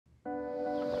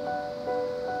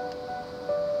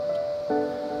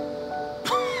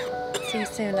you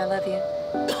soon. I love you.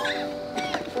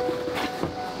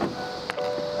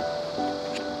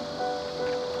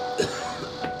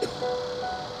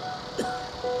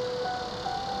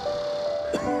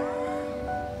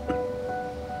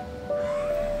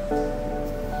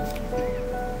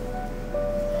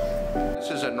 This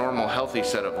is a normal, healthy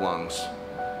set of lungs.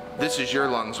 This is your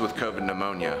lungs with COVID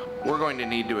pneumonia. We're going to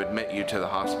need to admit you to the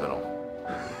hospital.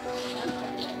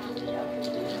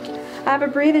 I have a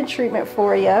breathing treatment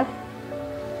for you.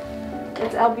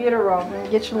 It's albuterol. We're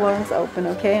gonna get your lungs open,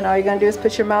 okay? And all you're gonna do is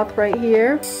put your mouth right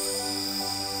here.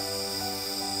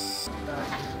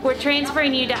 We're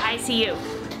transferring you to ICU.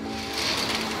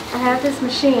 I have this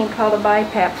machine called a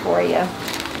BiPAP for you.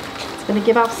 It's gonna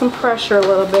give off some pressure a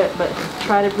little bit, but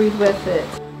try to breathe with it.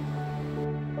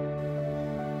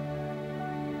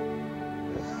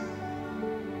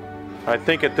 I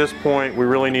think at this point we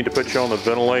really need to put you on the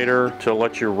ventilator to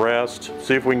let you rest,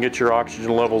 see if we can get your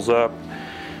oxygen levels up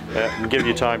and give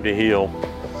you time to heal.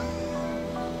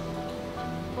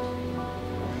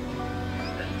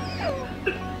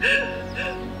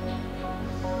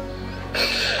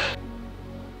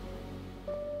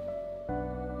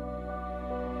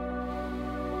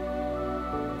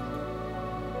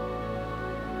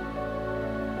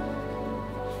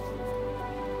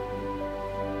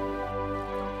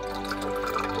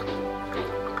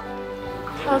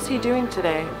 How's he doing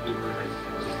today?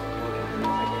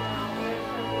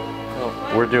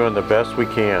 We're doing the best we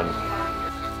can.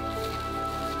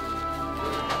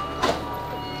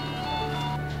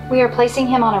 We are placing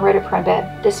him on a rotoprone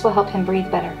bed. This will help him breathe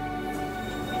better.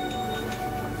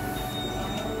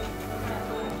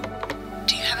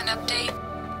 Do you have an update?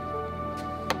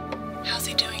 How's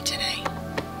he doing today?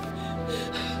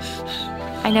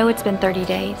 I know it's been 30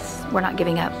 days. We're not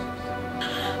giving up.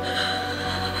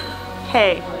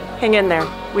 Hey, hang in there.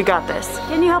 We got this.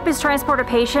 Can you help us transport a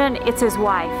patient? It's his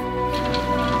wife.